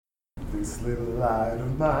This little light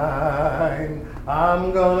of mine,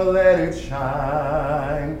 I'm gonna let it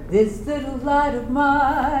shine. This little light of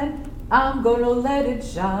mine, I'm gonna let it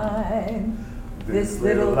shine. This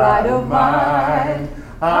little light of mine,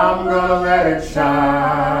 I'm gonna let it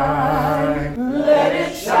shine. Let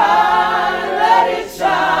it shine, let it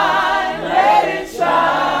shine, let it shine.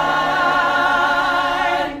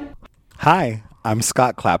 Hi, I'm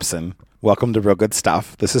Scott Clapson. Welcome to Real Good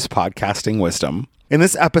Stuff. This is Podcasting Wisdom. In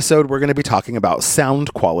this episode, we're going to be talking about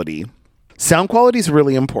sound quality. Sound quality is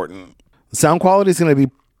really important. Sound quality is going to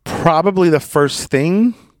be probably the first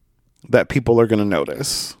thing that people are going to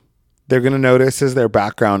notice. They're going to notice is their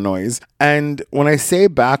background noise. And when I say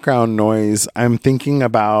background noise, I'm thinking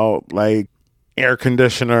about like air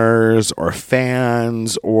conditioners or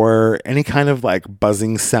fans or any kind of like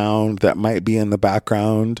buzzing sound that might be in the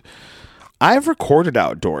background. I've recorded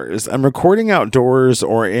outdoors. I'm recording outdoors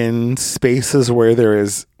or in spaces where there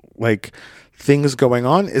is like things going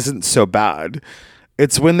on isn't so bad.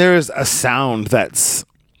 It's when there's a sound that's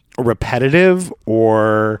repetitive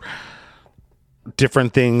or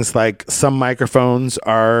different things, like some microphones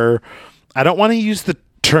are, I don't want to use the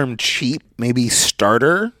term cheap, maybe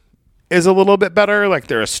starter is a little bit better. Like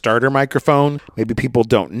they're a starter microphone. Maybe people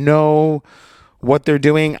don't know what they're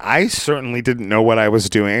doing. I certainly didn't know what I was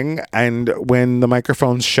doing. And when the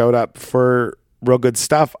microphones showed up for Real Good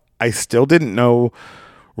Stuff, I still didn't know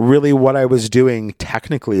really what I was doing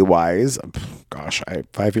technically wise. Gosh,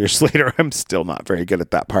 5 years later, I'm still not very good at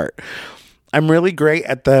that part. I'm really great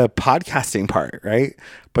at the podcasting part, right?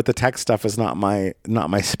 But the tech stuff is not my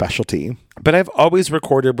specialty. But I've always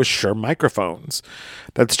recorded with Shure microphones.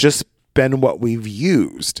 That's just been what we've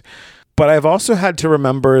used. But I've also had to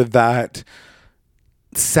remember that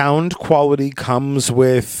sound quality comes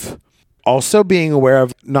with also being aware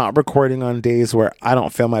of not recording on days where I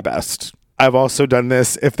don't feel my best. I've also done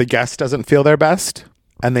this if the guest doesn't feel their best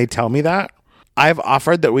and they tell me that. I've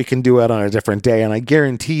offered that we can do it on a different day, and I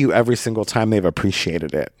guarantee you every single time they've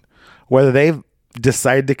appreciated it, whether they've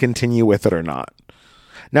decided to continue with it or not.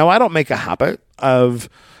 Now, I don't make a habit of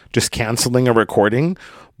just canceling a recording,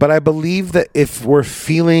 but I believe that if we're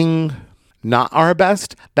feeling not our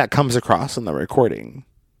best, that comes across in the recording.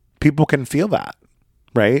 People can feel that,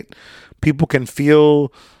 right? People can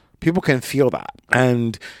feel that.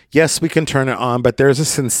 And yes, we can turn it on, but there's a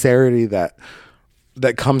sincerity that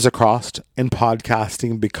comes across in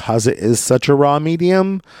podcasting because it is such a raw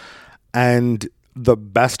medium. And the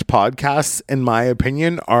best podcasts, in my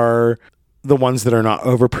opinion, are the ones that are not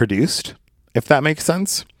overproduced, if that makes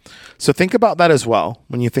sense. So think about that as well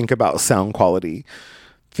when you think about sound quality.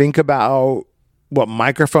 Think about what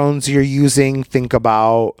microphones you're using. Think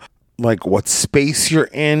about like what space you're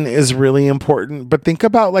in is really important. But think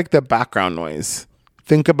about like the background noise.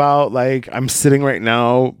 Think about like I'm sitting right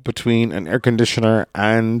now between an air conditioner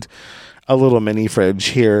and a little mini fridge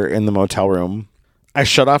here in the motel room. I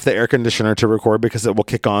shut off the air conditioner to record because it will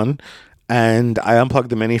kick on. And I unplugged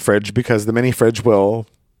the mini fridge because the mini fridge will,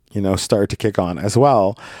 start to kick on as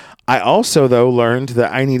well. I also, though, learned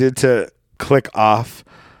that I needed to click off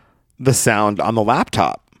the sound on the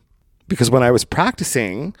laptop because when I was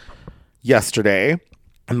practicing yesterday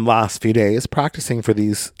and last few days practicing for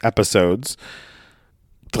these episodes,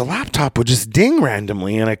 the laptop would just ding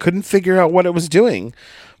randomly and I couldn't figure out what it was doing.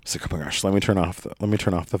 I was like, oh my gosh, let me turn off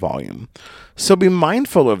the volume. So be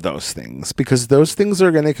mindful of those things because those things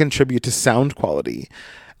are going to contribute to sound quality.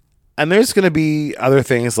 And there's going to be other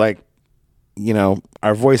things like,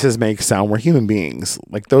 our voices make sound. We're human beings.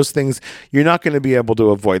 Like those things, you're not going to be able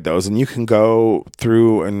to avoid those. And you can go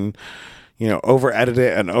through and, over edit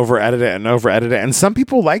it and over edit it and over edit it. And some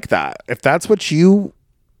people like that. If that's what you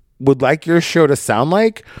would like your show to sound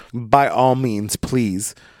like, by all means,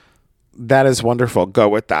 please. That is wonderful. Go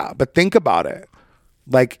with that. But think about it.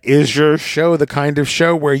 Like, is your show the kind of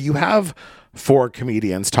show where you have 4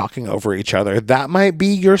 comedians talking over each other? That might be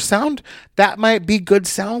your sound. That might be good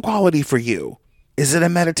sound quality for you. Is it a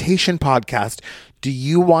meditation podcast? Do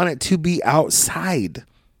you want it to be outside?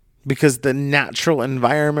 Because the natural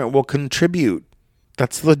environment will contribute.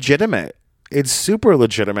 That's legitimate. It's super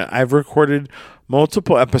legitimate. I've recorded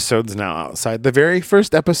multiple episodes now outside. The very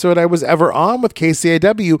first episode I was ever on with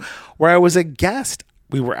KCAW, where I was a guest,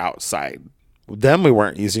 we were outside. Then we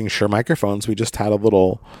weren't using Shure microphones. We just had a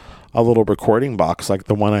little recording box like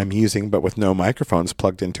the one I'm using, but with no microphones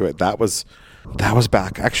plugged into it. That was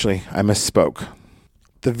back. Actually, I misspoke.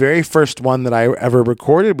 The very first one that I ever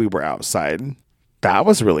recorded, we were outside. That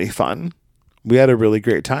was really fun. We had a really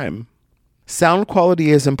great time. Sound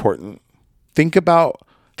quality is important. Think about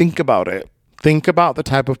it. Think about the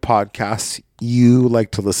type of podcasts you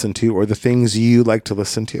like to listen to or the things you like to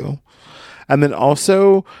listen to. And then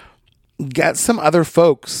also get some other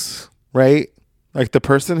folks, right? Like the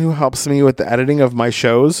person who helps me with the editing of my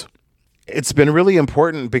shows. It's been really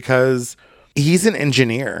important because he's an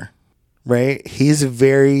engineer, right?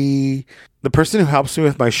 The person who helps me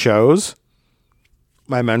with my shows,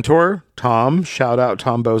 my mentor, Tom, shout out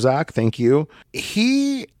Tom Bozak. Thank you.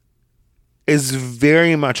 He is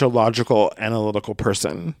very much a logical, analytical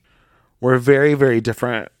person. We're very, very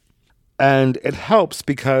different. And it helps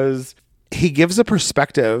because he gives a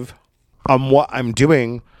perspective on what I'm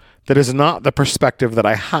doing that is not the perspective that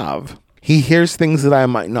I have. He hears things that I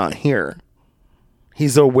might not hear.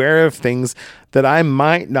 He's aware of things that I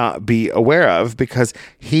might not be aware of because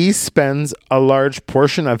he spends a large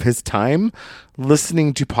portion of his time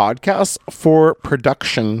listening to podcasts for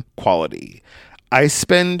production quality. I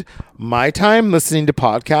spend my time listening to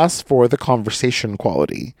podcasts for the conversation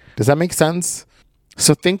quality. Does that make sense?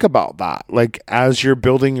 So think about that. Like as you're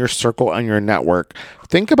building your circle and your network,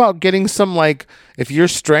 think about getting some, like, if your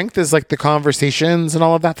strength is like the conversations and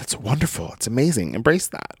all of that, that's wonderful. It's amazing. Embrace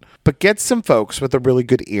that. But get some folks with a really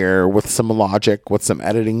good ear, with some logic, with some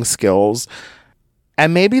editing skills.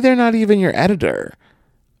 And maybe they're not even your editor.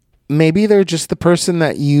 Maybe they're just the person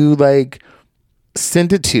that you like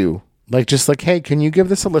send it to. Like, just like, hey, can you give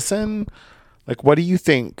this a listen? Like, what do you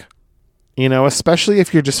think? You know, especially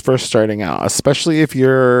if you're just first starting out, especially if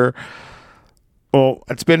you're, well,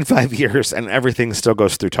 it's been 5 years and everything still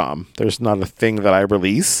goes through Tom. There's not a thing that I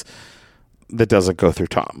release that doesn't go through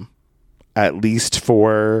Tom, at least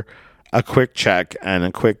for a quick check and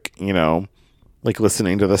a quick, you know, like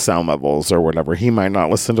listening to the sound levels or whatever. He might not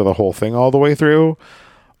listen to the whole thing all the way through,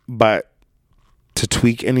 but to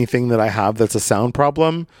tweak anything that I have that's a sound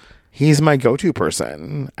problem, he's my go-to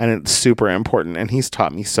person, and it's super important, and he's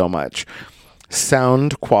taught me so much.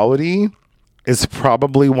 Sound quality is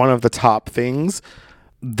probably one of the top things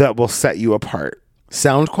that will set you apart.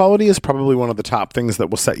 Sound quality is probably one of the top things that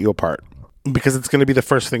will set you apart because it's going to be the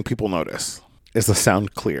first thing people notice is the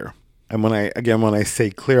sound clear. And when I say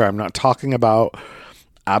clear, I'm not talking about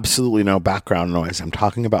absolutely no background noise. I'm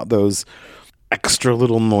talking about those extra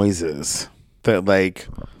little noises that, like,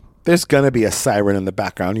 there's going to be a siren in the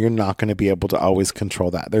background. You're not going to be able to always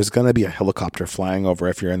control that. There's going to be a helicopter flying over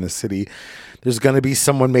if you're in the city. There's going to be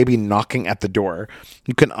someone maybe knocking at the door.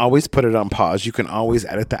 You can always put it on pause. You can always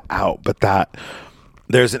edit that out. But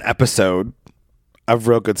there's an episode of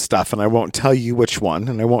Real Good Stuff, and I won't tell you which one,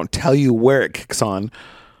 and I won't tell you where it kicks on.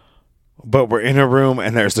 But we're in a room,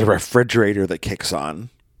 and there's a refrigerator that kicks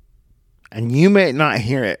on. And you may not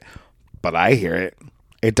hear it, but I hear it.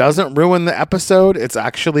 It doesn't ruin the episode. It's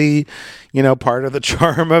actually, you know, part of the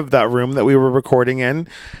charm of that room that we were recording in.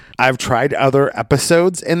 I've tried other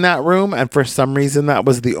episodes in that room, and for some reason that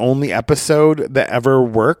was the only episode that ever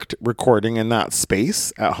worked recording in that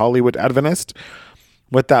space at Hollywood Adventist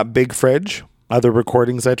with that big fridge. Other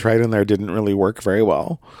recordings I tried in there didn't really work very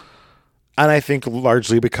well. And I think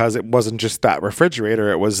largely because it wasn't just that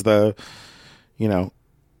refrigerator. It was the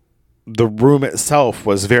room itself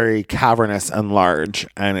was very cavernous and large,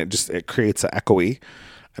 and it creates an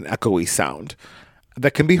echoey sound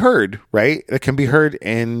that can be heard, right? That can be heard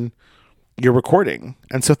in your recording.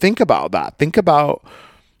 And so think about that. Think about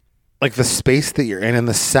like the space that you're in and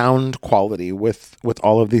the sound quality with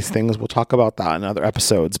all of these things. We'll talk about that in other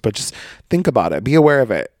episodes, but just think about it. Be aware of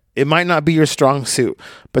it. It might not be your strong suit,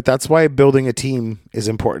 but that's why building a team is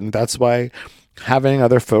important. That's why having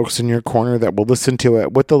other folks in your corner that will listen to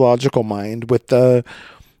it with the logical mind, with the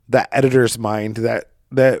editor's mind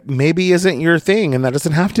that maybe isn't your thing, and that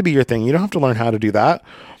doesn't have to be your thing. You don't have to learn how to do that,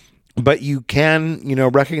 but you can,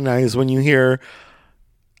 recognize when you hear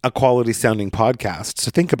a quality sounding podcast.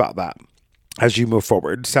 So think about that as you move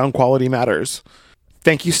forward. Sound quality matters.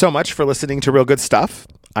 Thank you so much for listening to Real Good Stuff.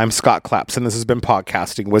 I'm Scott Clapson. This has been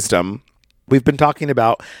Podcasting Wisdom. We've been talking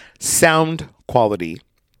about sound quality.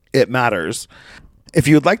 It matters. If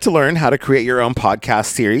you would like to learn how to create your own podcast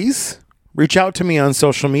series, reach out to me on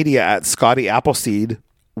social media at Scotty Appleseed,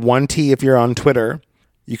 1T if you're on Twitter.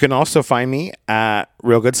 You can also find me at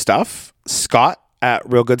Real Good Stuff, Scott at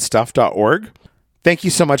realgoodstuff.org. Thank you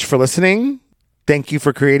so much for listening. Thank you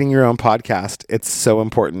for creating your own podcast. It's so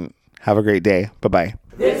important. Have a great day. Bye-bye.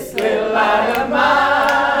 This little light of mine.